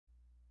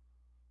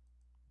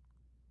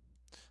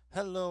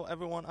Hello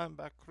everyone, I'm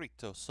back,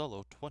 Krito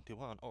Solo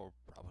 21, or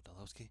Bravo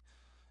Dalowski,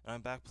 and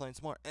I'm back playing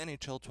some more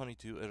NHL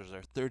 22. It is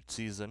our third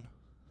season,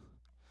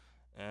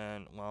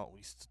 and well,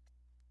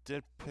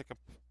 did pick up,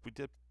 we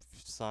did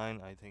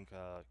sign, I think,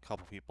 a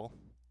couple people,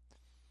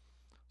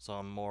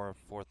 some more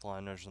fourth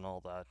liners and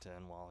all that,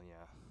 and well,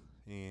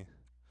 yeah.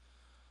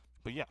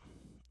 But yeah,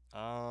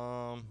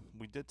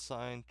 we did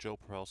sign Joe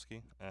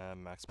Pavelski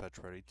and Max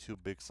Pacioretty, two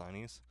big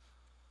signees,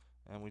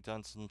 and we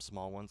done some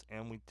small ones,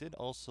 and we did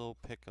also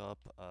pick up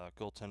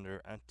goaltender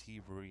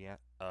Antti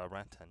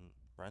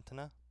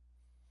Rantanen.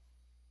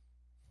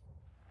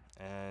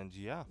 And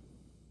yeah,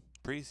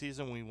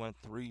 preseason we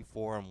went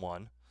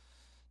 3-4-1.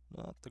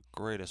 Not the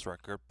greatest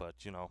record,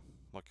 but you know,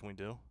 what can we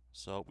do?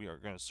 So we are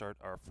going to start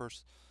our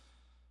first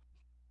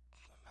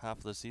half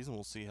of the season.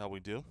 We'll see how we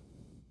do.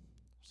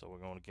 So we're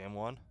going to game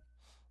one.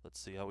 Let's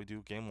see how we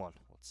do game one.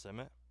 Let's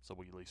sim it. So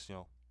we at least,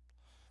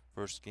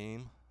 first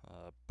game,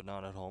 but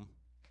not at home.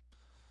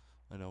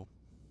 I know.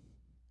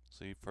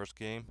 See, first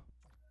game,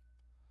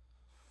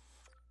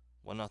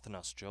 1-0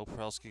 us. Joe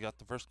Pavelski got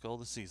the first goal of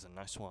the season.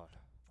 Nice one.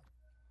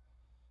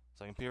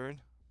 Second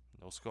period,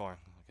 no scoring.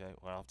 Okay,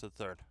 we're off to the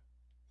third.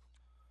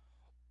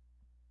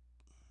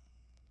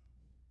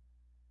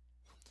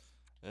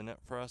 The net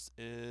for us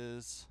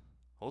is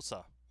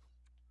Hossa.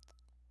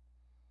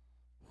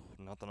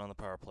 Nothing on the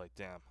power play.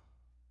 Damn.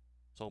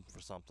 Let's hope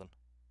for something.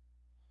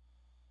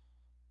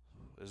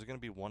 Is it going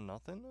to be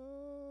 1-0?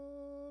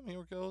 Here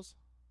it goes.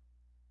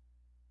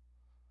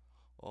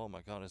 Oh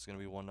my god, it's going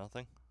to be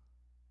 1-0.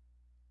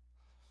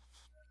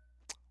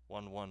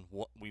 1-1.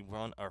 We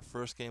won our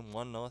first game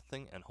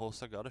 1-0, and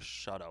Hossa got a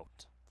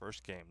shutout.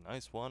 First game.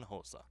 Nice one,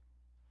 Hossa.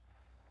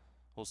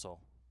 Hosso.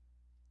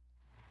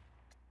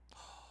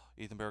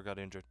 Ethan Bear got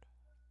injured.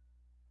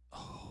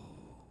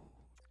 Oh,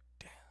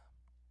 damn.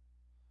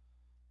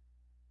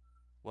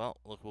 Well,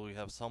 look, we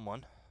have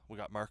someone. We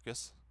got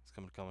Marcus. He's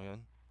coming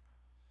in.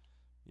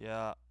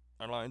 Yeah,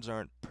 our lines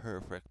aren't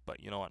perfect, but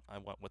you know what? I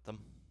went with them.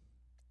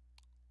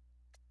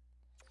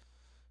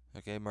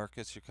 Okay,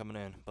 Marcus, you're coming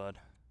in, bud.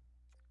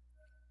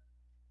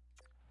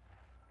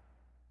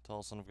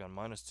 Tolson, we've got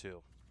 -2.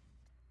 You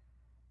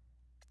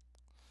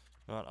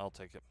know what? I'll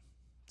take it.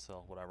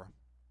 So, whatever.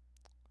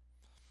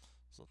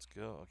 So let's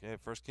go. Okay,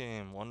 first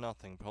game,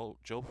 1-0.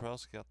 Joe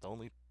Pavelski got the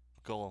only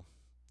goal.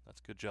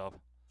 That's a good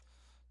job.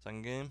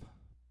 Second game,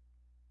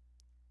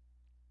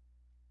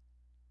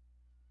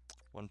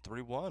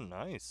 1-3-1.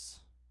 Nice.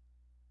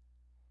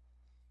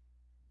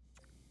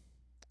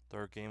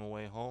 Third game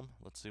away home.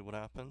 Let's see what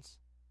happens.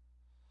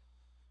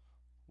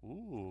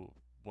 Ooh,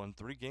 won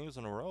 3 games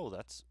in a row.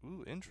 That's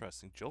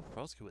interesting. Joe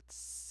Pavelski with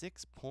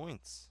 6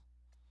 points.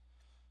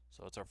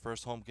 So it's our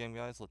first home game,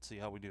 guys. Let's see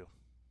how we do.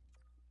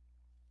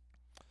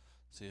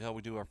 See how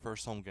we do our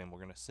first home game. We're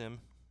gonna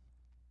sim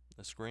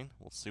the screen.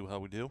 We'll see how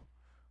we do.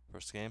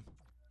 First game.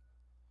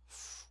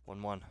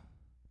 1-1.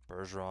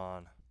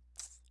 Bergeron.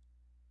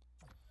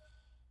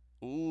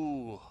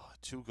 Ooh,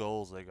 2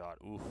 goals they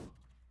got. Oof.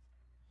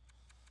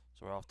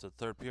 So we're off to the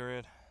third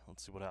period.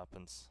 Let's see what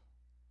happens.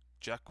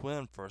 Jack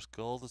Quinn, first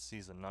goal of the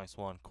season. Nice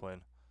one,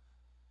 Quinn.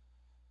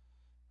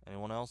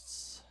 Anyone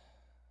else?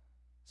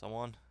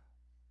 Someone?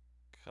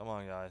 Come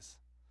on, guys.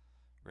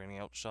 We're getting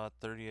outshot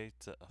 38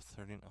 to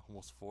 30,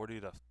 almost 40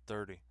 to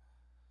 30.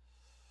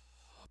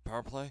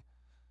 Power play.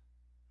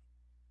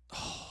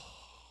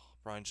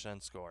 Brian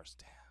Shen scores.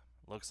 Damn.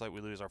 Looks like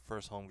we lose our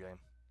first home game.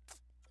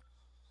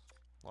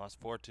 Lost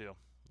 4-2.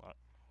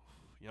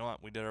 You know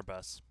what? We did our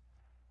best.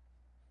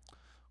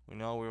 We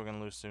know we were going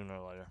to lose sooner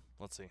or later.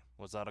 Let's see.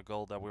 Was that a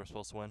goal that we were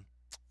supposed to win?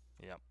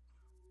 Yep.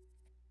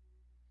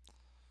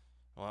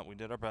 You know what? We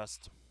did our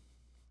best.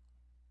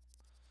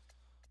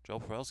 Joe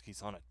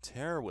Pavelski's on a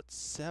tear with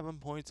 7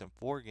 points in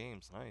 4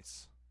 games.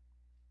 Nice.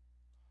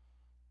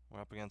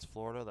 We're up against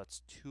Florida.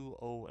 That's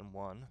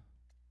 2-0-1.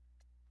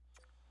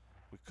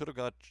 We could have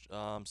got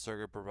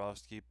Sergei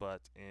Bobrovsky,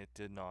 but it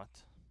did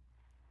not.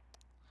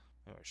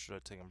 Maybe I should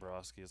have taken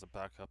Bobrovsky as a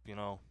backup, you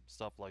know,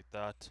 stuff like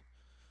that.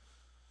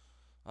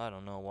 I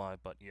don't know why,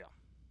 but yeah.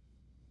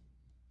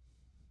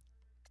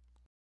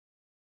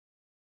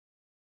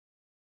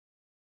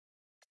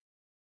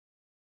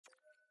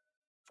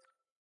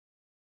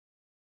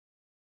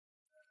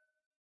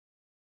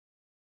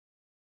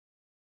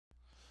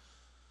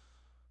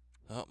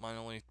 Oh, my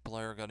only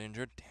player got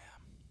injured. Damn.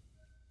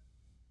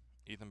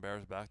 Ethan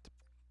Bear's back to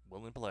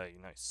willing to play.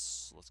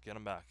 Nice. Let's get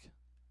him back.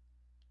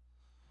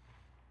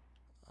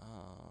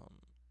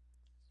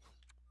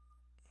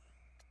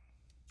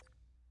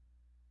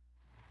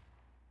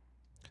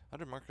 How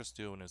did Marcus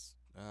do in his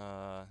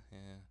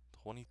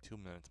 22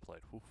 minutes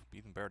played? Oof,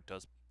 Ethan Bear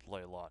does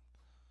play a lot.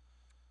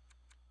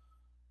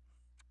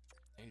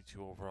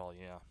 82 overall,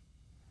 yeah.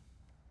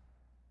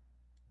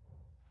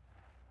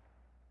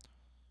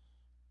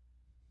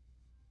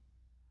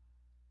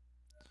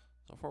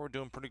 So far, we're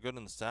doing pretty good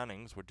in the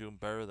standings. We're doing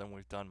better than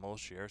we've done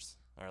most years,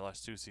 our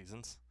last 2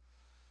 seasons.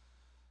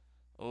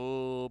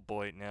 Oh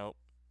boy, no.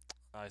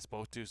 I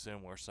spoke too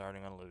soon. We're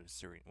starting on a losing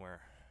streak.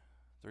 We're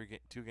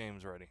 2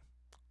 games ready.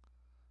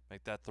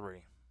 Make that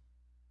 3.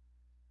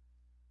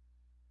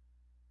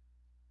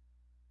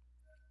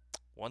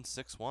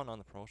 161 on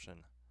the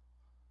promotion.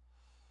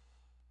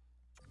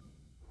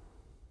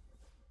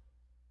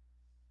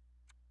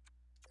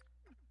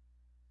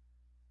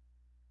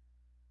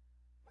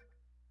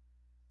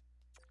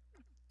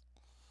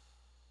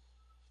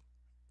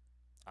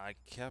 I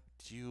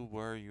kept you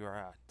where you're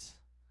at.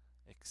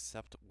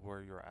 Except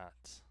where you're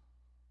at.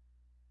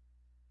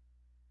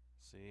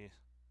 See?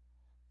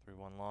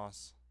 3-1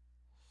 loss.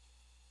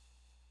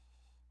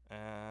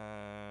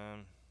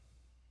 And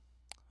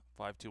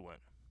 5-2 win.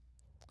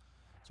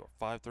 So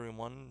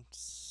 5-3-1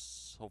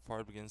 so far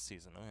to begin the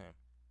season. Okay.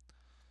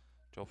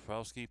 Joe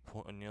Pavelski,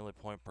 nearly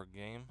a point per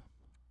game.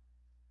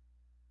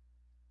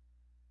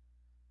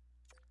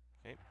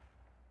 Okay.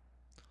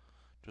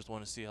 Just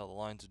want to see how the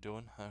lines are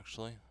doing,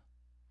 actually.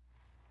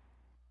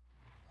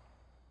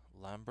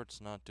 Lambert's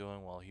not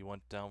doing well. He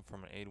went down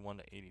from an 81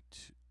 to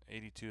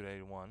 82 to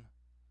 81.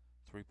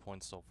 3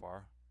 points so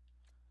far.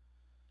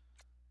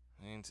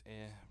 And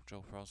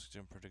Joe Pavelski's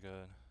doing pretty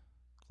good.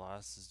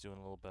 Glass is doing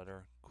a little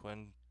better.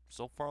 Quinn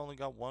so far only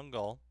got 1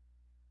 goal.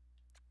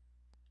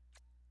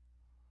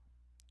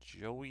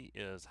 Joey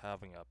is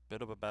having a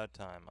bit of a bad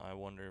time. I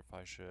wonder if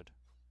I should.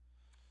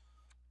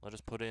 Let us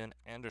put in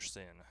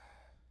Anderson.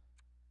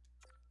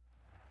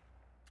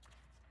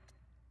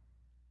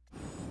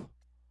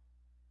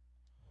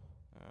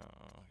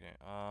 Okay.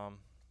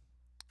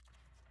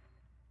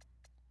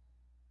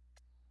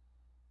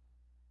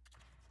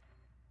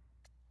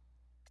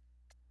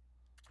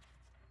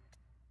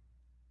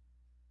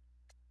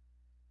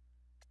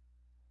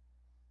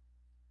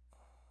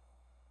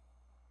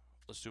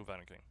 Let's do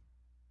Vanicking.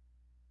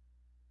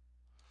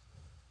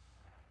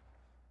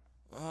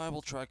 I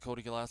will try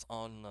Cody Glass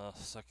on the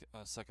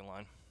second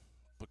line.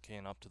 Put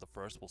Kane up to the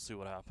first. We'll see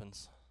what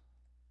happens.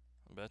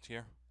 I bet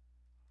here.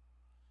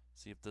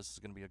 See if this is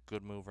going to be a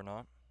good move or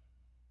not.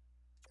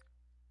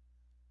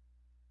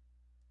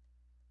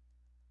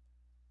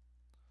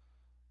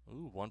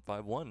 Ooh,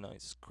 1-5-1.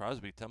 Nice.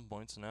 Crosby, 10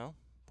 points now.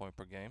 Point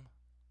per game.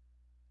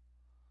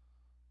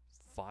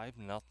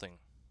 5-0.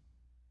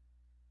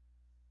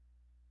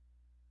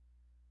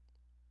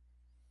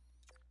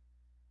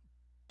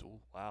 Oh,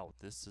 wow,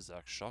 this is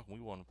actually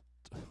shocking.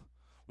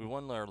 We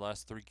won our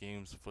last 3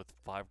 games with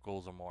 5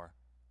 goals or more.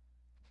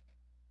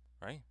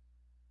 Right?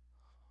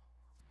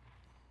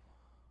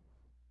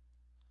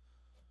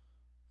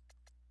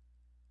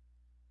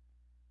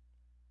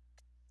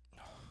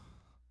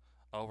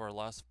 Over our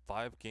last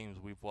 5 games,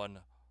 we've won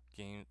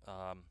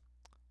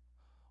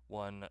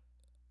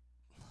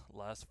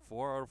last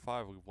 4 out of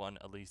 5 we've won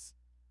at least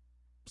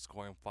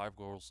scoring 5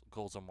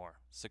 goals or more.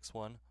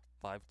 6-1,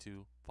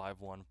 5-2,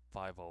 5-1,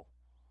 5-0.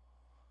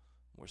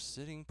 We're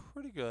sitting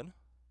pretty good.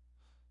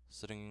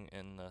 Sitting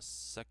in the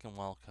second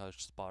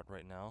wildcard spot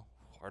right now.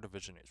 Our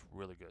division is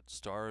really good.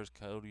 Stars,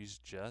 Coyotes,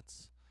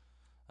 Jets.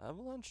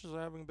 Avalanche is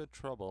having a bit of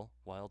trouble.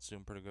 Wild's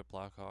doing pretty good.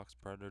 Blackhawks,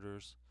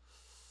 Predators.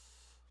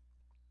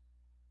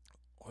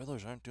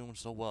 Oilers aren't doing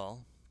so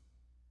well.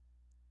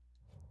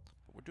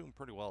 But we're doing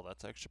pretty well.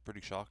 That's actually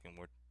pretty shocking.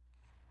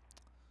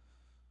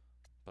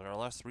 But our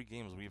last 3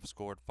 games, we've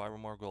scored 5 or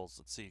more goals.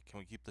 Let's see. Can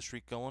we keep the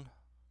streak going?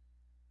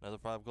 Another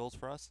 5 goals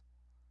for us?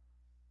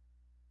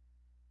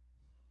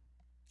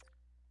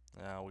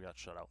 No, we got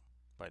shut out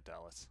by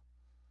Dallas.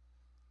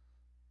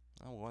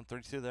 Oh, we won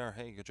 32 there.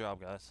 Hey, good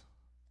job, guys.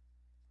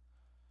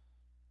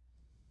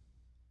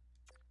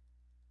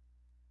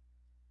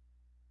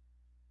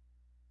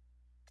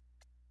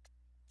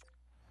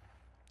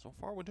 So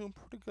far, we're doing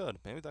pretty good.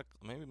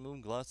 Maybe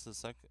moving Glass to the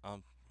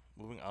second,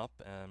 moving up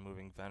and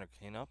moving Vander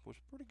Kane up was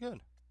pretty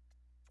good.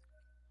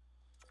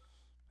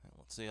 And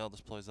let's see how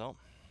this plays out.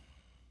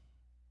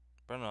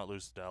 Better not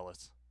lose to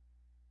Dallas.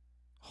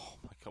 Oh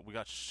my God, we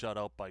got shut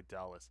out by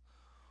Dallas.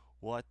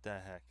 What the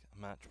heck?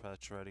 Matt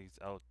Pacioretty's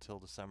out till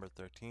December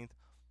 13th.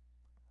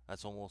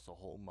 That's almost a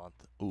whole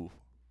month. Ooh.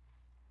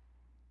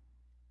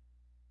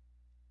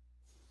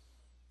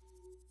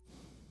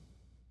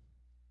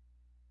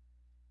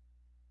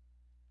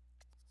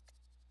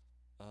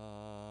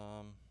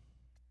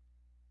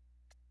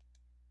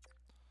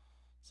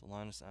 So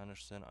Linus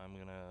Anderson, I'm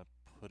gonna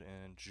put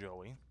in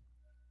Joey.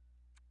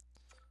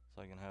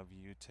 So I can have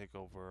you take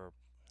over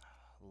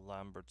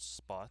Lambert's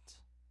spot.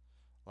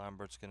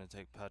 Lambert's gonna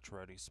take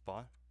Pacioretty's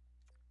spot.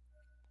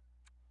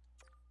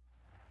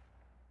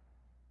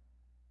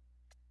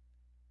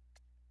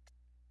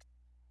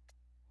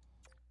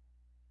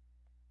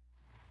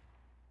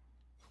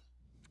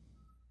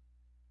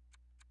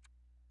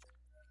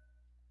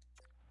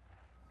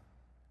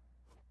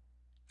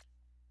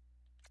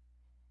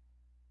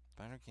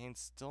 Vander Kane's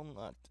still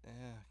not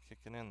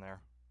kicking in there.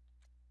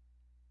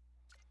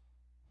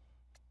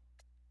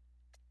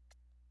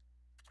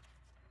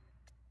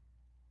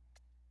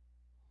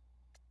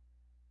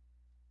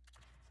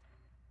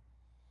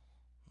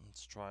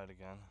 Let's try it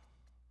again.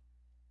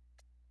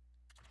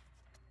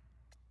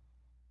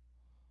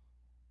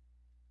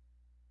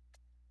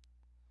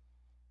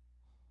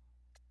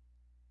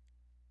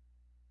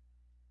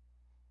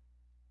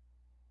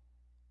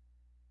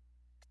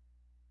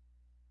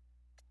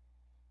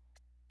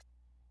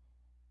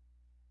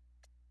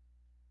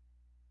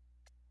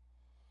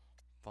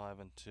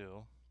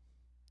 5-2.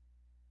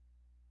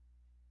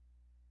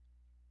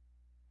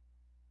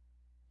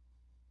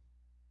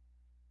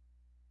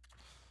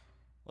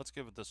 Let's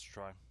give it this a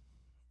try.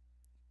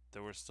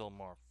 There were still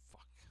more.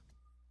 Fuck.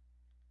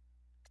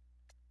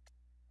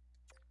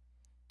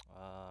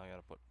 I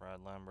gotta put Brad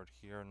Lambert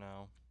here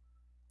now.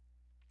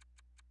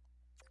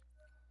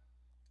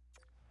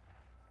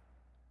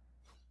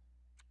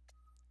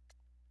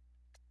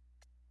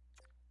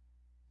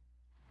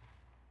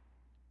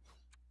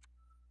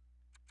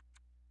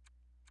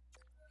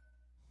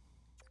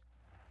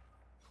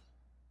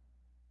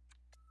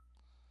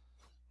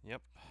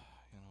 Yep,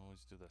 you can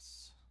always do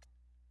this.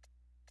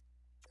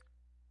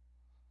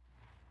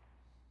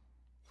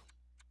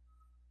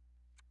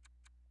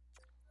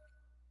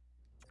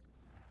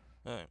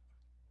 Alright.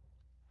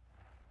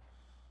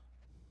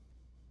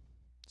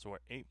 So we're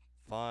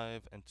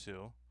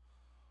 8-5-2.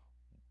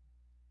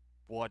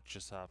 What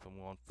just happened?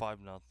 We won 5-0.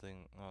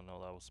 Oh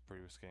no, that was the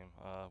previous game.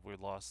 We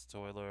lost to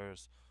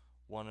Oilers,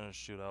 won in a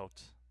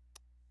shootout.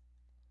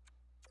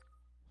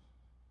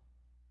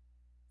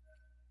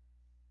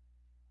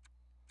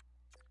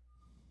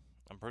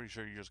 I'm pretty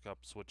sure you just got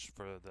switched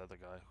for the other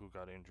guy who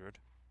got injured.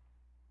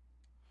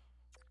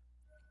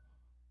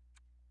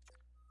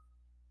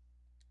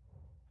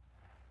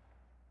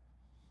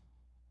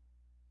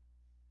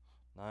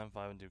 Nine,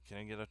 5-2. Can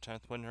I get a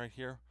 10th win right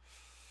here?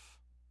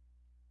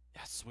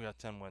 Yes, we got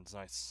 10 wins.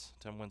 Nice.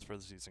 10 wins for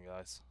the season,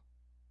 guys.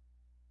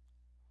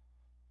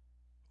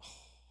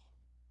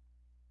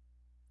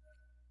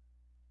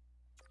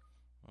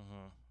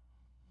 Mm-hmm.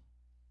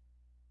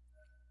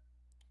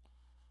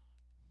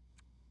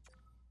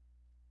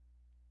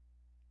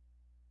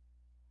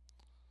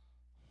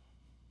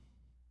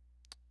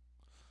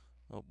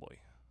 Oh boy.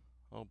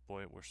 Oh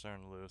boy, we're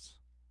starting to lose.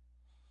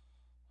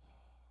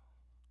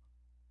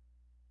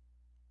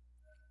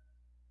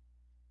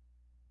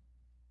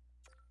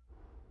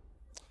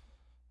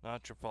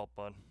 Not your fault,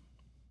 bud.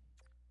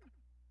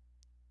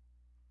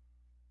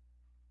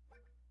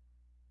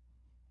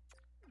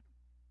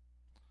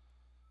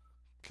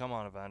 Come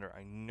on, Evander.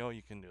 I know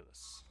you can do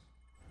this.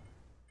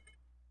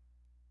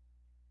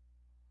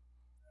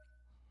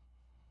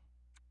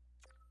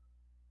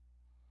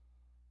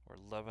 We're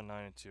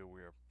 11-9-2.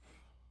 We are.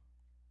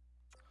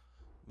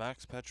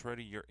 Max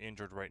Pacioretty, you're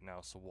injured right now,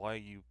 so why are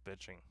you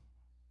bitching?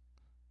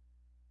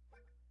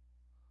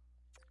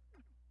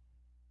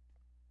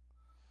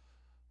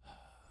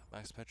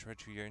 Max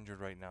Pacioretty, you're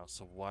injured right now,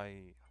 so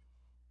why?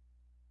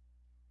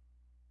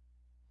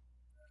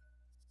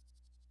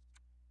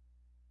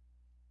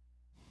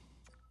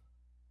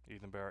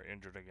 Ethan Bear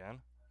injured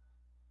again.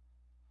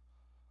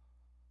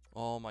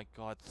 Oh my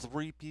god,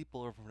 3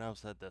 people have now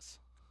said this.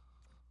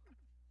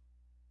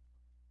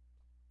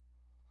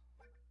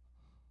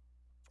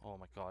 Oh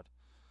my god.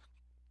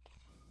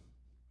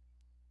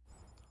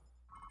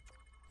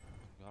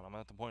 God, I'm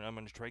at the point I'm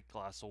gonna trade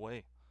Glass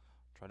away.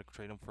 Try to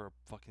trade him for a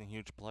fucking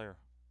huge player.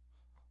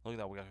 Look at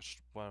that, we got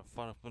a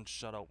fun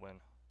shutout win.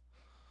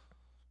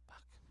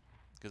 Fuck.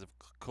 Because if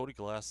Cody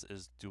Glass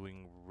is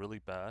doing really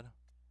bad,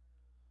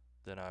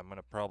 then I'm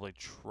gonna probably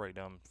trade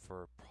him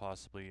for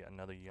possibly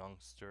another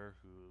youngster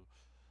who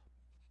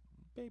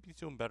maybe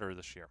doing better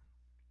this year.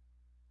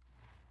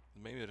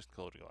 Maybe just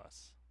Cody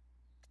Glass.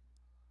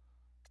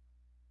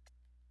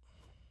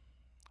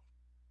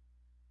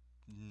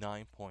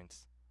 9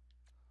 points.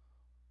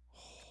 Oh,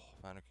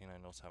 Vanderkeen, I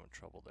know, is having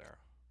trouble there.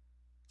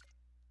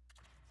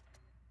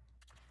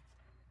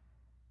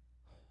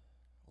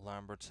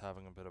 Lambert's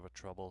having a bit of a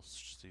trouble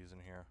season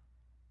here.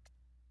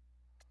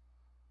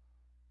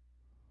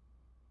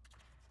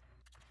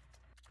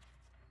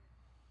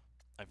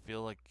 I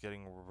feel like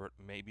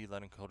maybe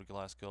letting Cody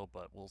Glass go,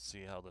 but we'll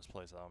see how this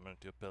plays out. I'm gonna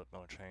do a bit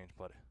more change,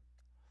 but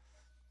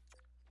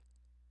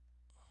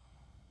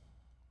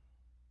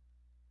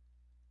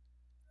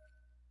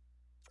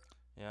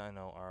yeah, I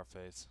know,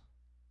 RFAs.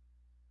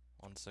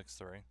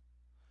 163.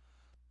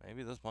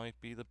 Maybe this might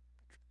be the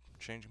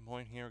changing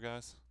point here,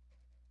 guys.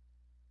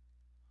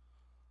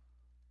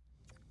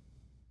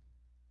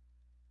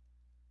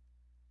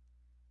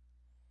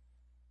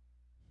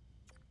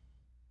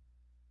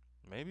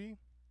 Maybe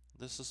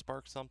this will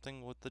spark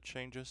something with the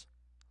changes.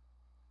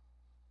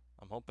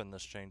 I'm hoping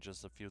this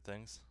changes a few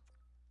things.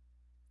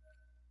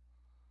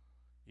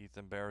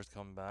 Ethan Bear is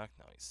coming back.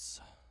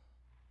 Nice.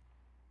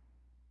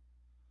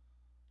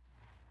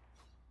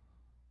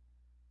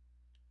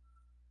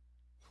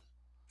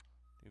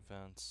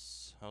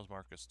 Defense. How's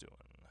Marcus doing?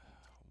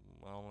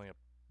 Well, only at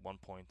 1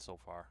 point so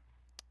far.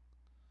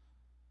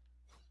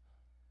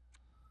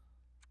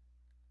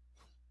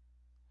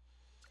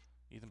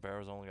 Ethan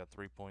Barrow's only got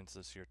 3 points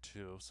this year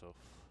too, so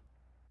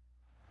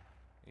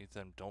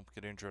Ethan, don't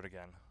get injured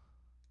again.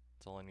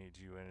 That's all I need,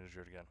 you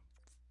injured again.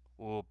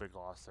 Oh, big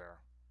loss there.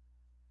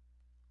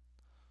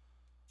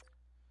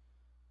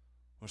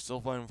 We're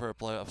still fighting for a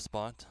playoff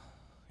spot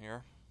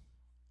here.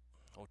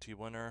 OT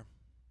winner.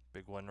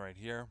 Big win right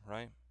here,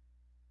 right?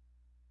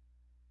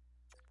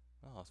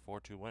 Oh, it's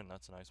 4-2 win.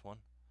 That's a nice one.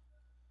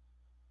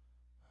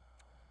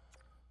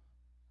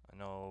 I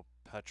know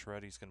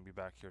Pacioretty's going to be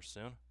back here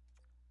soon.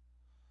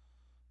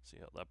 See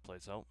how that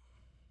plays out.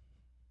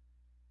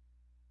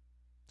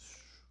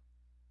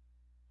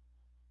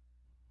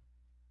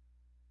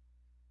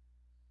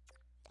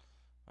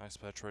 Nice,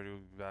 Pacioretty will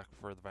be back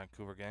for the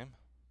Vancouver game.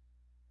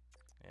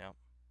 Yeah.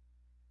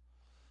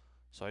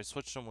 So I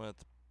switched him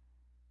with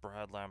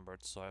Brad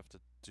Lambert, so I have to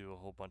do a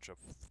whole bunch of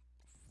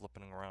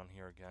flipping around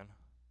here again.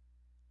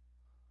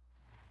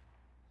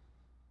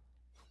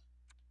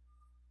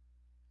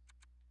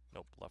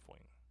 Nope, left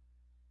wing.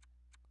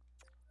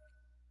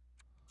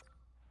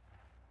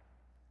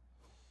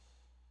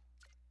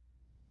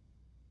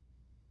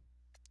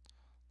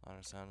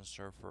 Liner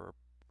Sanister for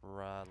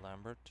Brad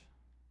Lambert.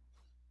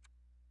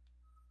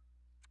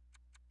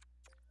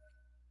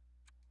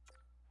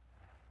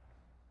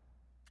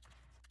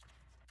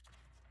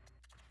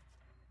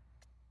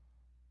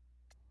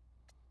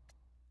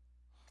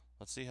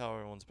 Let's see how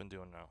everyone's been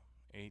doing now.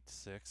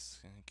 8-6.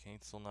 Kane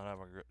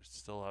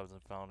still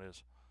hasn't found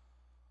his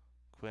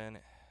Quinn.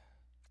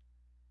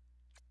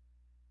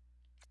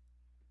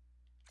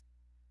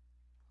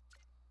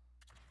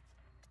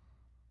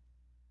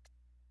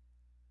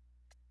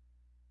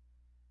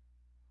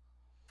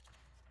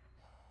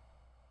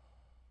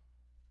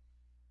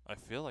 I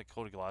feel like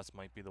Cody Glass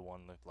might be the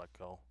one to let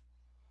go.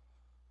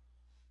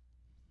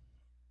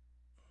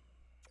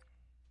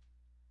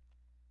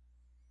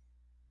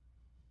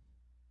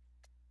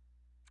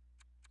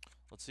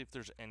 Let's see if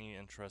there's any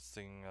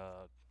interesting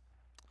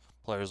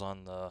players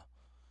on the,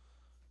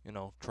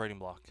 trading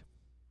block.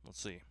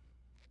 Let's see.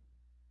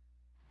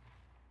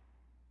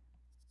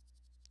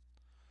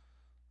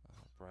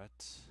 Brett.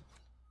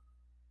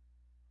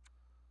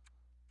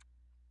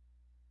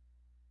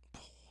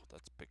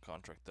 That's a big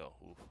contract though.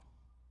 Oof.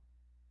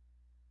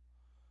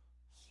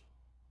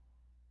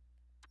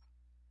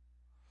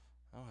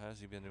 How has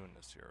he been doing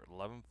this year?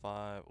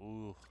 11-5.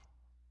 Ooh.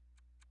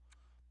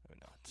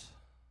 Maybe not.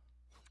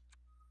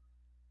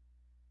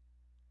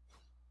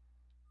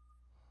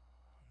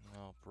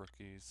 No,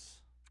 rookies.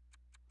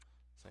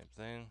 Same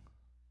thing.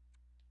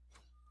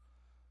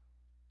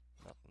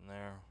 Nothing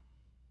there.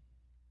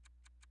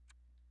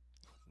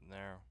 Nothing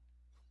there.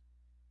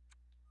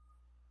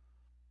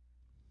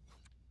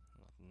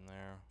 Nothing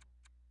there.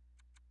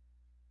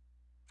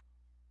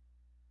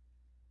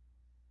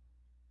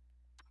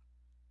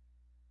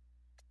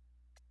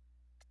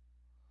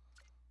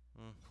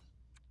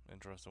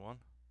 Interesting one.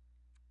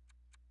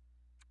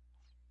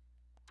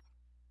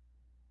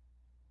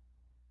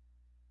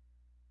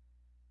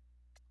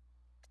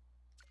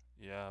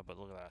 Yeah, but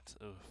look at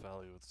that. Oof,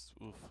 value. It's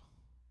oof.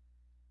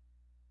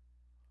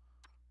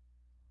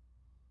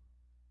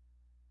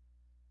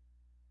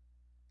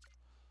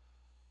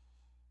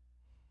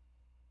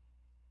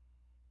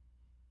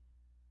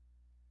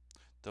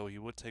 Though he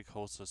would take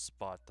Hosa's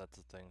spot, that's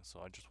the thing.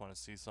 So I just want to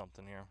see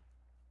something here.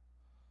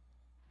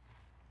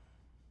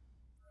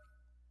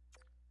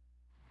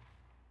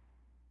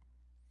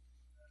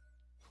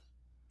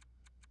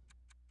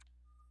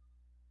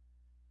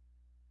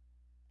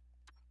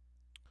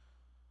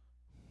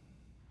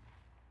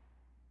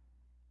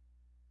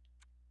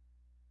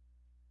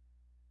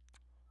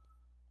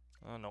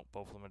 No,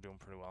 both of them are doing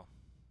pretty well.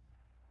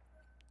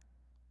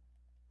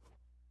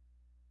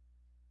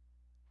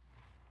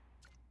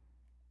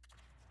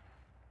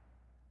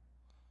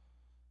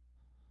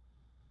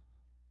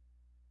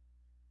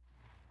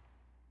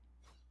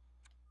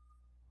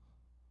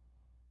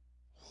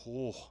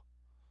 Oh, I'm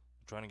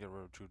trying to get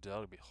rid of Drew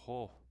Dell to be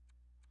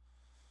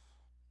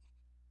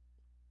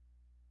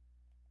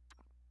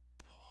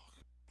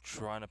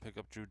trying to pick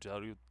up Drew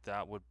Doughty,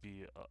 that would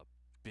be a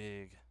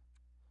big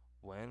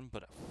win,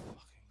 but fucking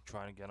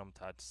trying to get him,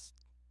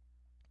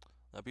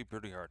 that'd be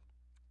pretty hard.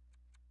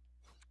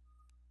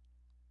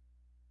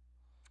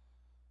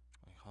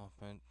 Mike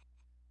Hoffman,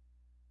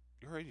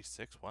 you're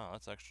 86. Wow,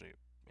 that's actually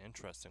an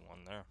interesting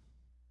one there.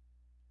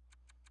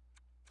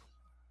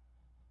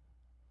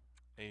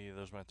 Hey,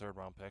 there's my third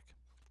round pick.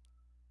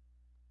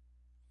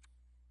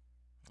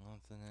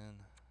 Nothing in.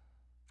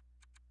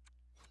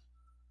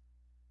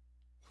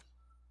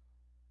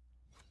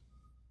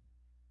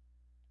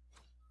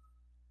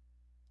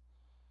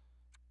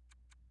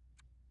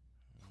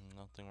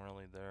 Nothing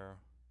really there.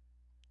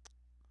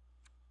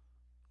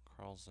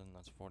 Carlson,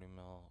 that's 40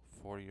 mil.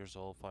 40 years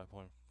old, 5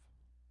 point.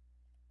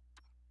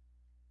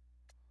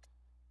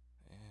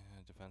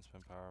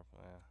 Defenseman power.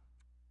 Yeah.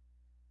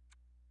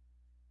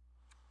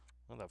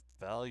 Look at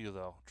that value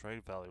though.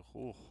 Trade value.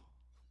 Ooh.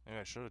 Maybe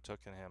I should have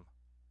taken him.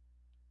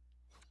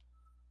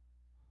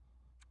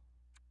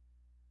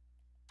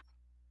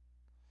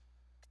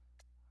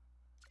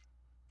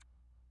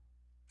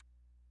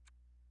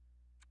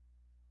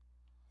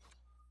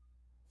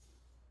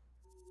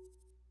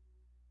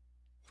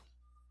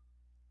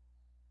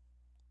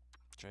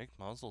 Jake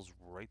Muzzle's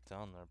right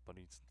down there, but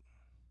he's.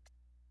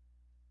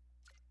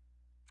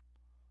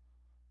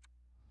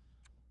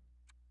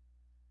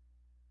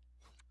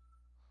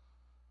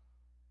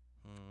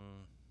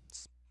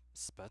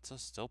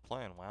 Spezza's still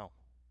playing. Wow.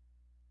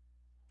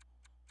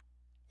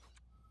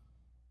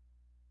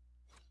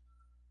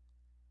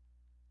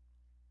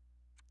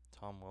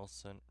 Tom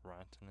Wilson,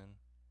 Rantanen.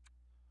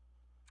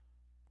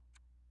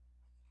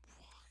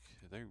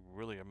 Fuck, they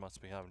really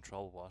must be having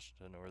trouble,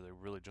 Washington, or they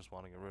really just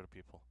want to get rid of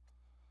people.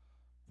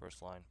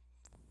 First line.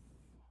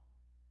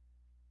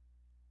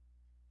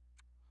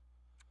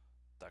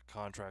 That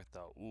contract,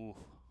 though. Ooh.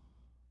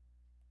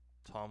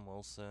 Tom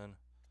Wilson.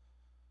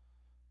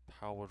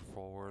 Powered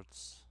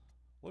forwards.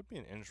 Would be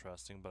an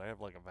interesting, but I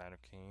have like a Vander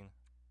Kane.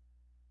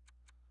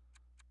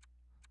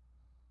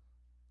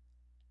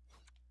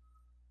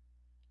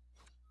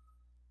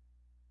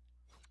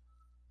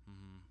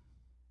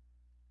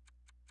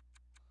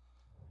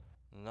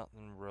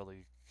 Nothing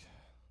really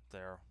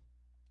there.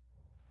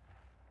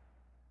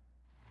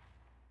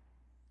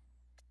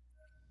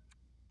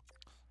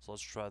 So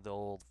let's try the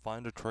old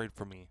find a trade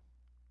for me.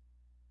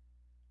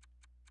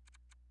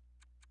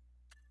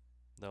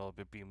 That'll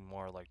be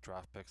more like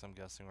draft picks, I'm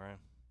guessing, right?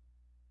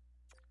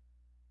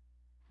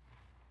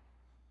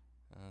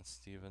 And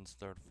Stevens,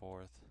 third,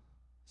 fourth.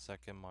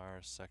 Second,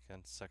 Myers,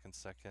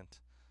 second.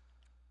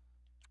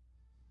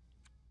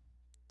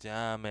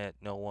 Damn it,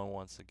 no one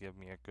wants to give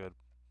me a good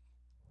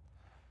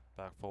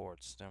back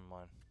forwards. Never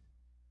mind.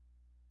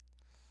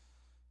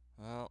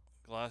 Well,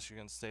 Glass, you're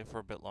going to stay for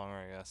a bit longer,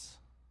 I guess.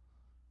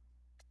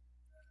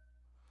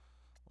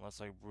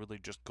 Unless I really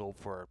just go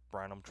for a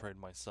random trade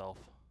myself.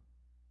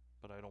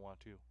 But I don't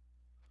want to.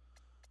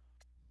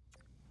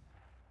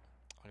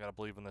 I gotta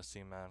believe in this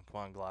team, man.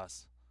 Come on,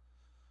 Glass.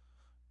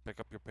 Pick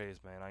up your pace,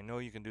 man. I know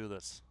you can do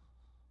this.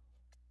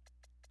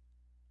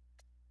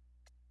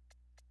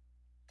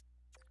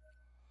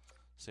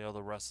 See how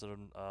the rest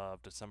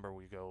of December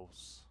we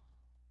goes.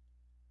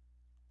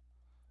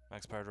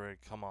 Max Pacioretty,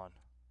 come on.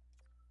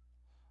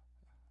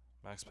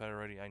 Max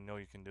Pacioretty, I know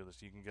you can do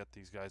this. You can get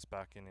these guys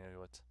back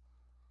into it.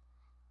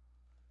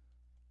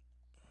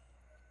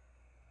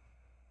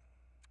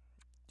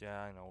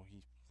 Yeah, I know.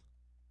 He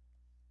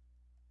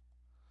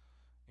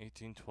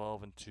 18,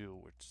 12, and 2,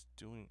 which is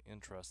doing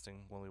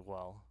interesting really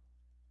well.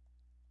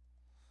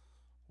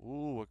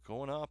 Ooh, we're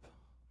going up.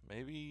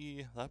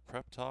 Maybe that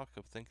prep talk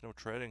of thinking of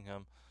trading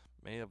him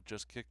may have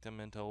just kicked him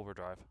into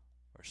overdrive.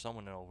 Or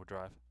someone in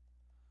overdrive.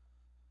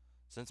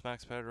 Since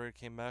Max Pacioretty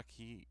came back,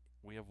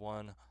 we have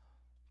won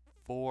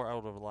 4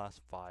 out of the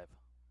last 5.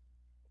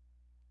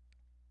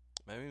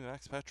 Maybe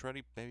Max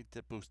Pacioretty maybe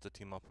did boost the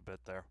team up a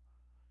bit there.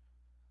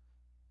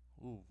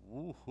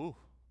 Ooh.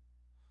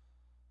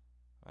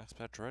 Max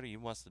Pacioretty, you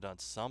must have done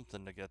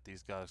something to get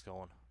these guys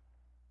going.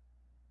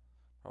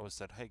 Probably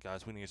said, hey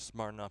guys, we need to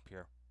smarten up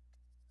here.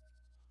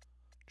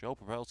 Joe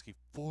Pavelski,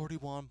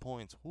 41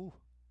 points. Woo.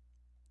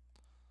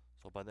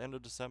 So by the end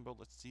of December,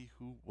 let's see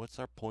what's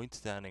our point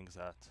standings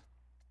at.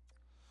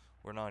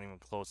 We're not even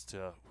close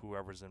to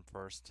whoever's in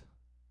first.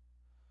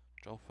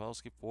 Joe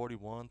Pavelski,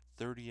 41,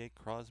 38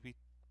 Crosby,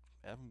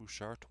 Evan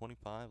Bouchard,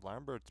 25.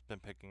 Lambert's been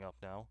picking up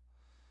now.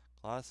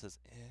 Glass is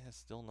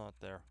still not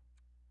there.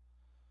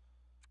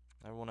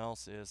 Everyone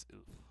else is.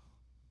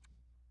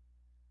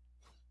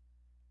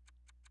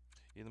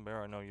 Ethan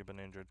Bear, I know you've been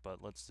injured, but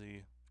let's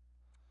see.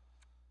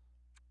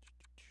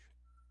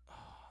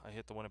 I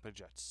hit the Winnipeg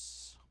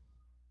Jets.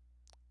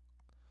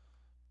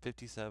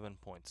 57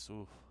 points.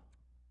 Oof.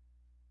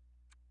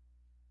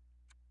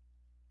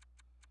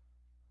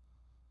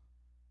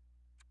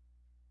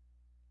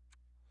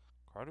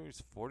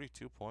 Carter's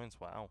 42 points.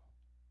 Wow.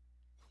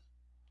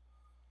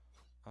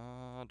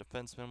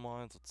 Defenseman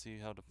wise, let's see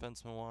how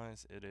defenseman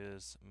wise it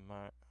is.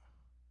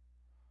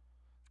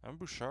 I'm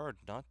Bouchard,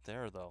 not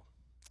there though.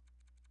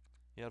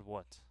 He had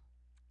what?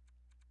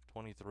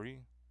 23?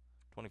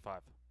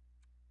 25.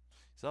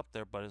 He's up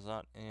there, but he's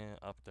not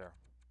up there.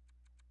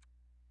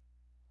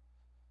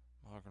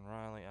 Morgan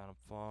Riley, Adam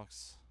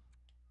Fox.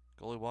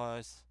 Goalie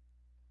wise.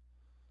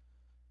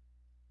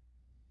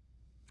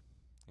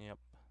 Yep,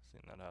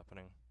 seen that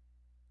happening.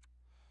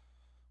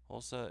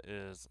 Hossa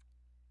is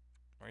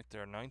right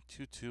there,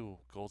 922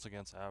 goals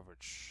against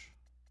average.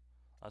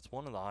 That's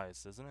one of the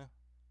highest, isn't it?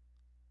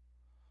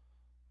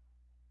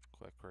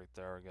 Quick right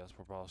there, I guess.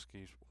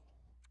 Bobrovsky's.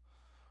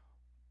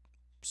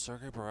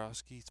 Sergei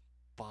Bobrovsky's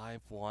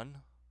 5-1.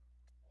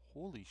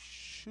 Holy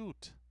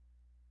shoot.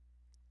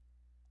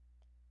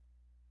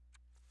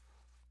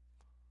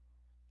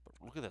 But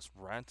look at this.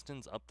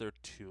 Rantanen's up there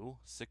too.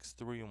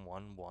 6-3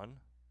 and 1-1.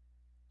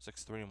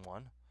 6-3 and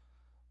 1.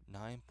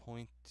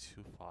 9.25.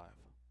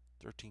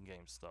 13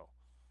 games though.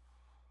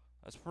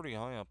 That's pretty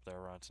high up there,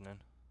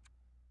 Rantanen.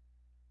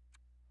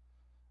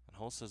 And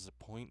Hossa's at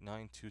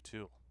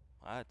 .922.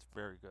 That's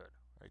very good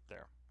right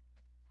there.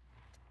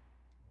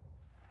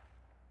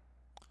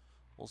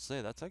 We'll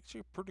say that's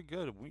actually pretty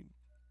good.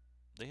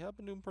 They have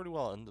been doing pretty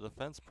well, and the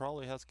defense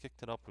probably has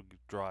kicked it up a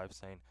drive,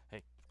 saying,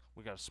 "Hey,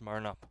 we gotta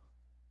smarten up."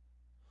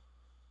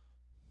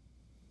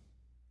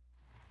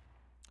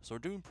 So we're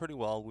doing pretty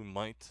well. We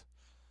might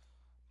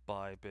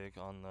buy big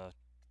on the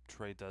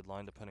trade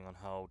deadline, depending on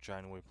how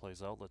January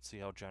plays out. Let's see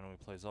how January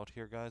plays out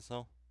here, guys.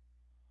 Though.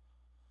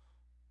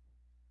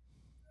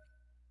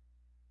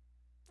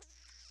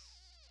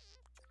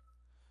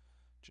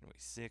 January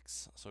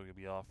 6th, so he'll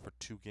be off for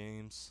 2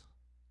 games.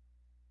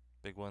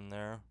 Big one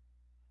there.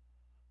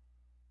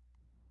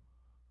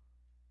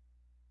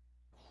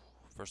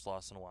 first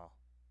loss in a while.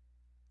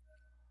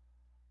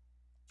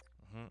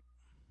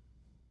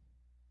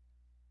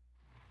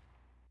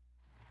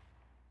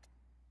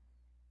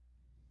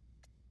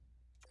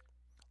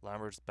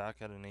 Lambert's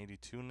back at an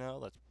 82 now.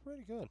 That's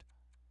pretty good.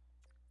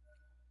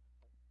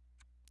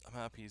 I'm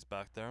happy he's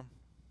back there.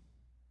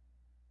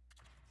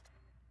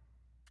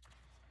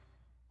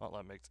 Well,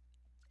 that makes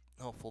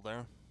it helpful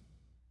there.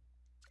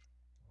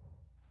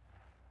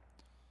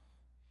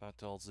 Back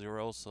to all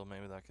zeros, so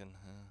maybe that can...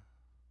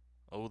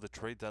 Oh, the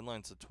trade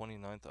deadline's the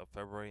 29th of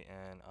February,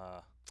 and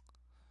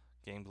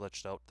game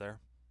glitched out there.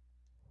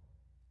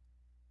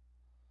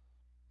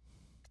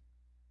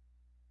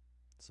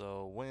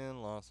 So,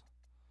 win, loss.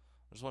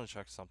 I just want to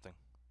check something.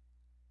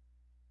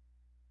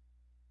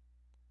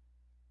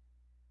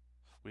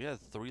 We had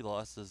 3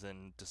 losses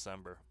in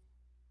December.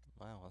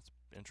 Wow, that's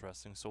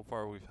interesting. So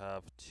far, we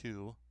have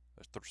 2.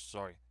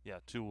 Sorry, yeah,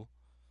 2.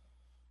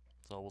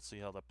 So we'll see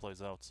how that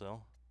plays out.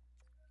 So,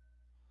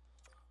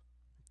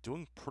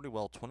 doing pretty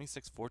well.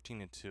 26, 14,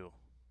 and 2.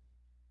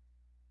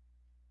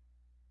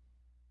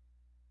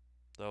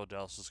 Though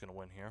Dallas is gonna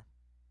win here,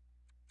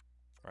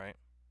 right?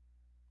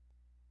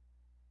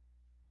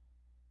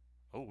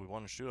 Oh, we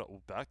won a shootout.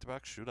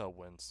 Back-to-back shootout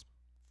wins.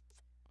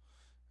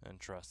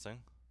 Interesting.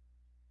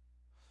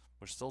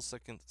 We're still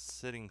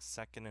sitting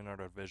second in our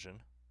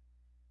division.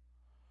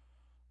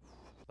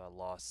 That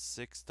loss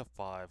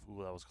 6-5.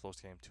 Ooh, that was a close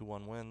game.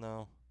 2-1 win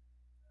though.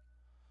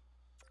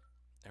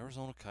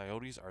 Arizona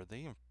Coyotes, are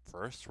they in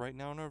first right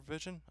now in our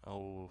division?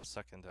 Oh,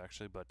 second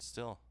actually, but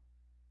still.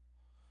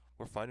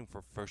 We're fighting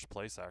for first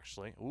place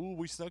actually. Ooh,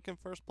 we snuck in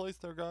first place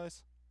there,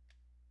 guys.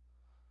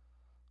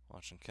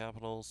 Washington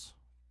Capitals.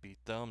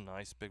 Beat them.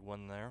 Nice big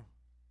one there.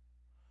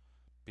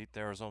 Beat the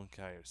Arizona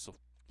Coyotes.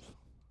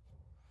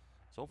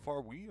 So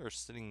far, we are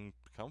sitting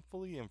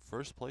comfortably in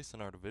first place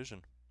in our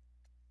division.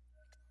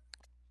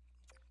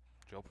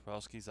 Joe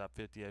Pavelski's at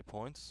 58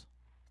 points.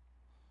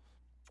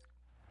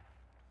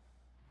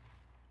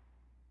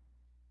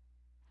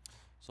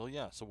 So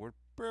yeah, so we're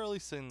barely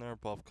sitting there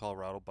above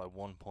Colorado by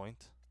 1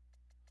 point.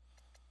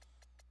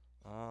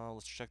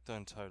 Let's check the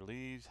entire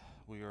lead.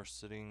 We are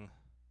sitting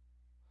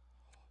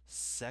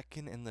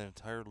second in the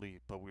entire lead,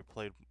 but we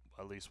played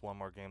at least one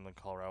more game than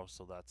Colorado,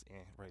 so that's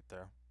right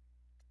there.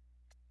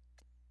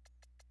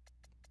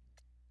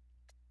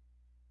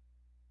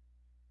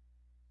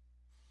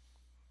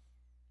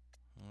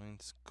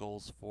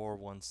 Goals for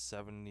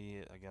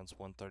 170 against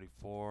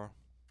 134.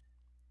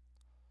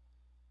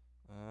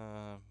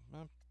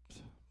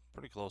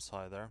 Pretty close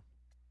high there.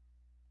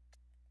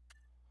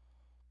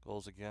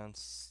 Goals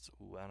against.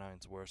 Ooh,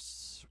 Anaheim's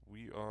worse.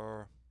 We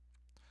are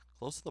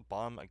close to the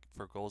bottom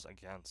for goals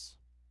against.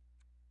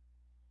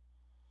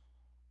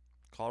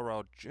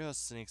 Colorado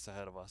just sneaks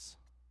ahead of us.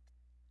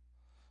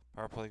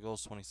 Power play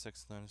goals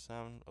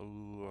 26-97.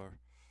 Ooh,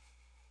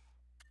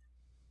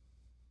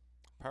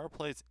 power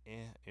play's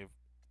if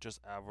just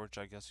average,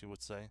 I guess you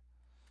would say.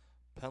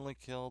 Penalty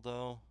kill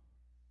though,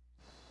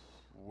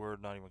 we're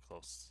not even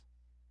close.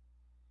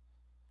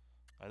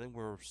 I think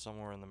we're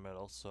somewhere in the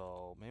middle,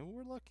 so maybe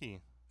we're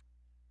lucky.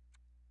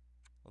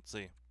 Let's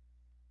see.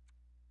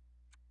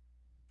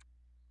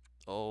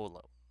 Oh,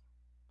 low.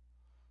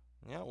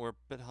 Yeah, we're a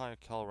bit high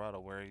at Colorado.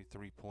 We're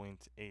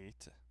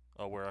 83.8.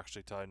 Oh, we're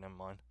actually tied. Never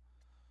mind.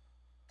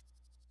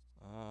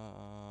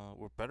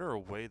 We're better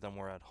away than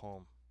we're at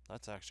home.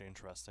 That's actually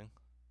interesting.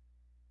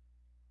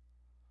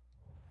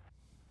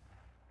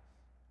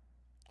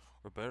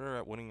 We're better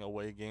at winning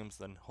away games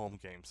than home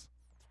games.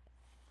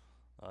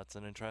 That's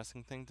an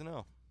interesting thing to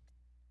know.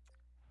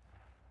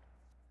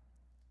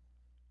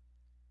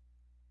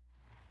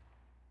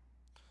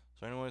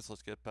 So anyways,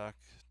 let's get back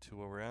to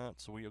where we're at.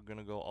 So we are going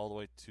to go all the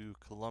way to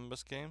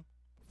Columbus game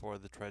before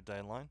the trade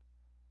deadline.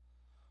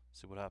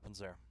 See what happens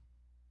there.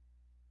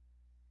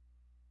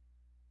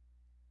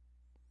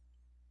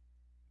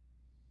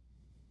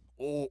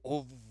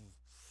 Oh.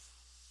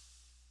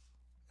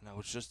 And I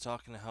was just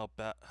talking to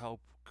how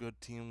good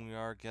team we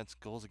are against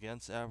goals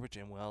against average,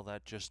 and well,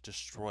 that just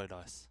destroyed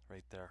us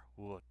right there.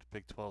 Ooh,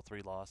 big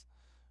 12-3 loss.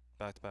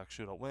 Back-to-back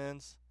shootout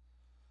wins.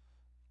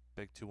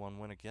 Big 2-1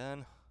 win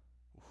again.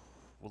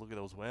 Well, look at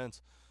those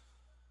wins.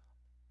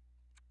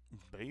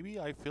 Maybe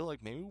I feel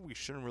like maybe we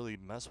shouldn't really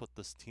mess with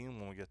this team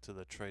when we get to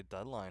the trade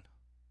deadline.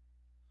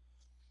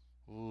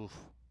 Oof.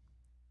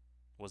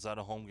 Was that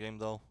a home game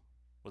though?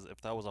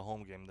 If that was a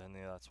home game, then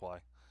yeah, that's why.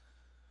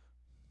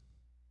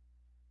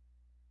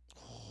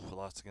 We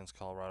lost against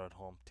Colorado at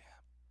home.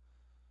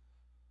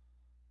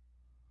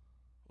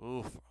 Damn.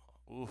 Oof.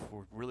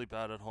 We're really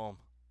bad at home.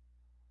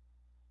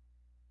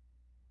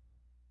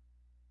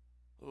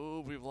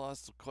 Oh, we've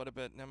lost quite a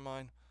bit. Never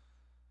mind.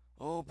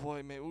 Oh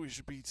boy, maybe we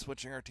should be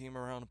switching our team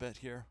around a bit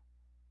here.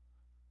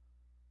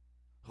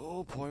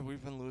 Oh boy,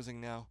 we've been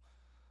losing now.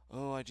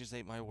 Oh, I just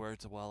ate my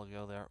words a while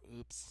ago there.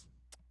 Oops.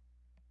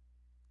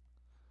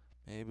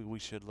 Maybe we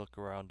should look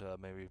around to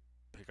maybe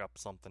pick up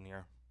something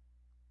here.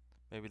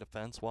 Maybe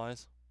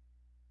defense-wise.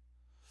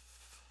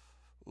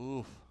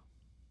 Oof.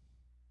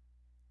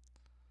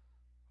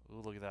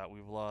 Ooh, look at that.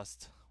 We've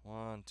lost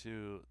 1,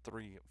 2,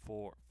 3,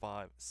 4,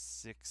 5,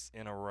 6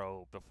 in a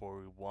row before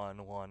we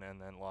won one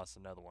and then lost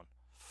another one.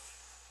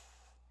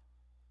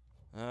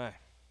 Alright.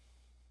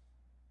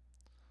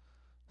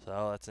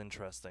 So that's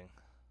interesting.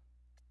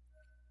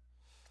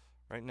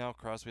 Right now,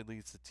 Crosby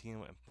leads the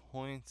team in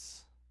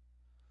points.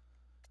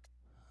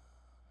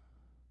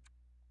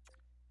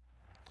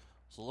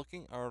 So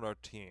looking at our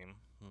team,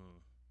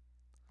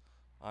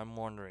 I'm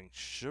wondering,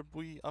 should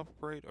we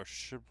upgrade or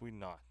should we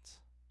not?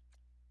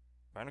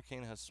 Brandon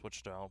Kane has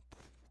switched out.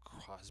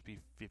 Crosby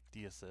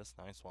 50 assists,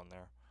 nice one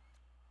there.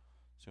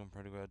 He's doing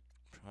pretty good.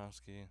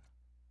 Crosby.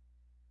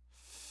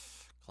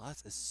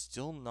 Glass is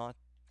still not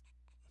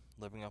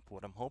living up to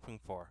what I'm hoping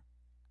for.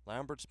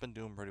 Lambert's been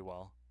doing pretty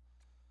well.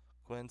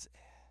 Quinn's,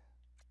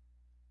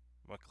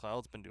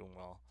 McLeod's been doing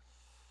well.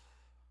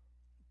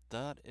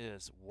 That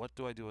is, what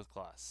do I do with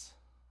Glass?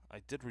 I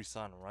did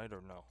resign him, right,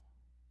 or no?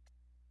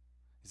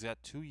 He's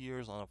got 2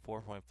 years on a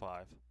 4.5.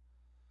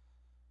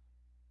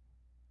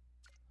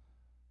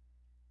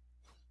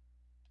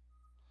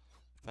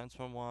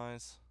 Defenseman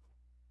wise,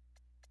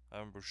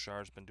 Evan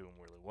Bouchard's been doing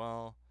really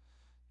well.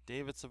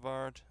 David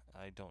Savard,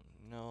 I don't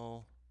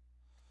know.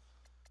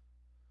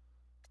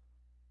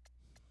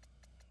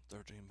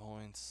 13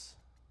 points.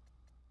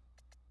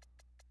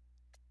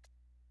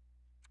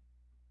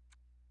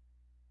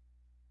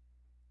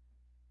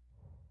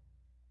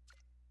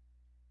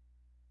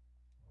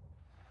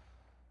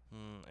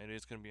 It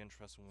is going to be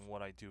interesting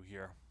what I do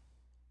here.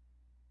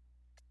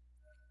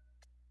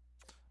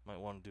 Might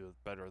want to do it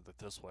better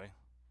this way.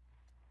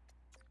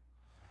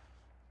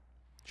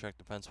 Check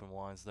defenseman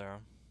wise there.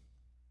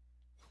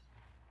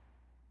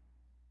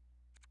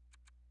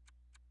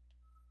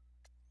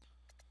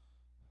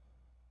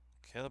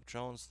 Caleb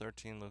Jones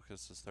 13,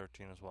 Lucas is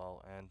 13 as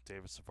well, and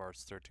David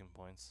Savard's 13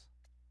 points.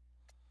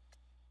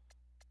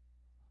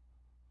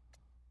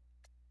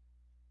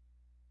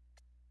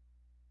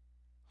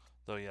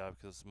 Though yeah,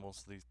 because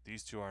most of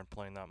these two aren't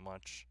playing that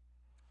much.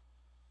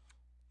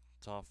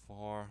 Top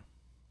 4.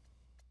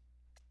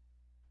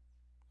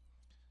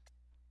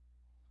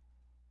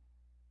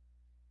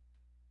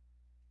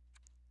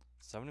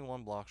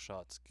 '71 block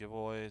shots,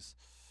 giveaways.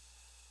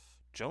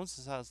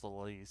 Jones has the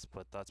least,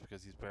 but that's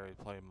because he's barely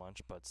played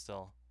much. But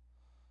still,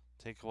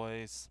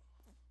 takeaways.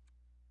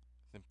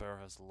 I think Bear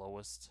has the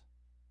lowest.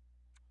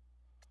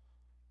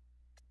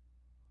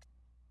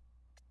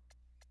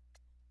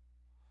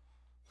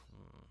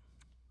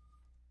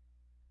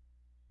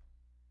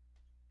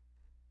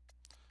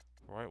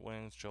 Right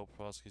wings, Joe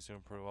Proski's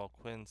doing pretty well.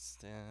 Quinn's,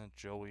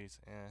 Joey's,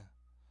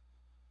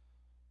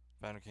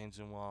 Vander Kane's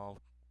doing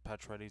well.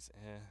 Petretti's,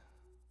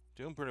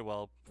 doing pretty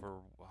well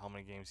for how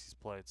many games he's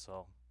played.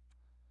 So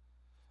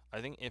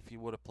I think if he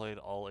would have played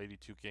all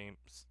 82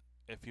 games,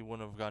 if he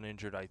wouldn't have gotten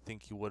injured, I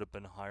think he would have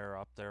been higher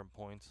up there in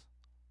points.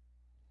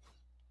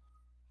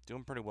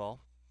 Doing pretty well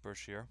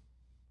first year.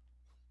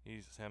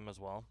 He's him as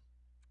well.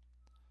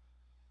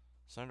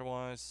 Center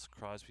wise,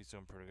 Crosby's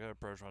doing pretty good.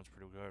 Bergeron's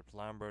pretty good.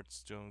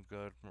 Lambert's doing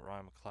good.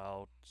 Ryan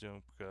McLeod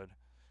doing good.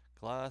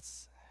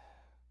 Glass,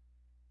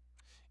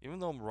 even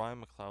though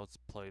Ryan McLeod's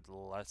played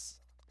less,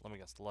 let me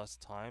guess, less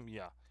time.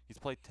 Yeah, he's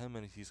played 10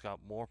 minutes. He's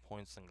got more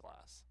points than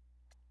Glass.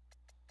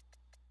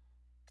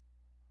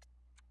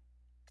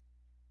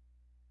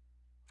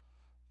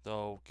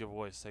 Though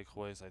giveaways,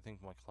 takeaways, I think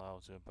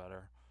McLeod's doing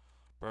better.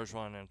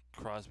 Bergeron and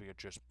Crosby are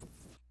just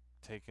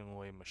taking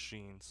away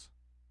machines.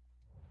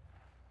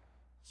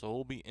 So it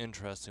will be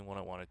interesting what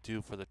I want to do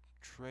for the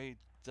trade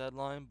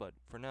deadline. But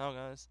for now,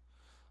 guys,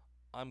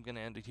 I'm going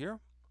to end it here.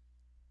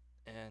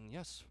 And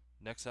yes,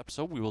 next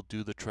episode we will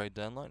do the trade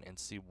deadline and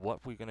see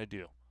what we're going to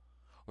do.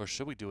 Or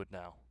should we do it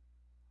now?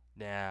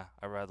 Nah,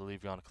 I'd rather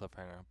leave you on a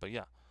cliffhanger. But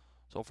yeah,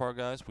 so far,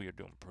 guys, we are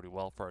doing pretty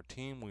well for our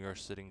team. We are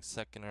sitting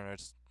second in our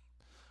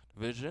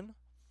division.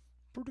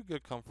 Pretty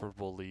good,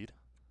 comfortable lead.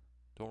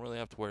 Don't really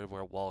have to worry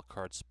about a wild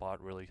card spot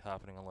really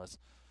happening unless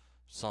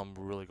some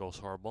really goes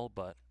horrible.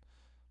 But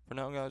for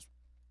now, guys,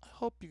 I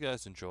hope you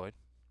guys enjoyed.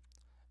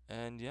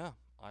 And yeah,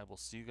 I will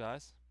see you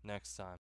guys next time.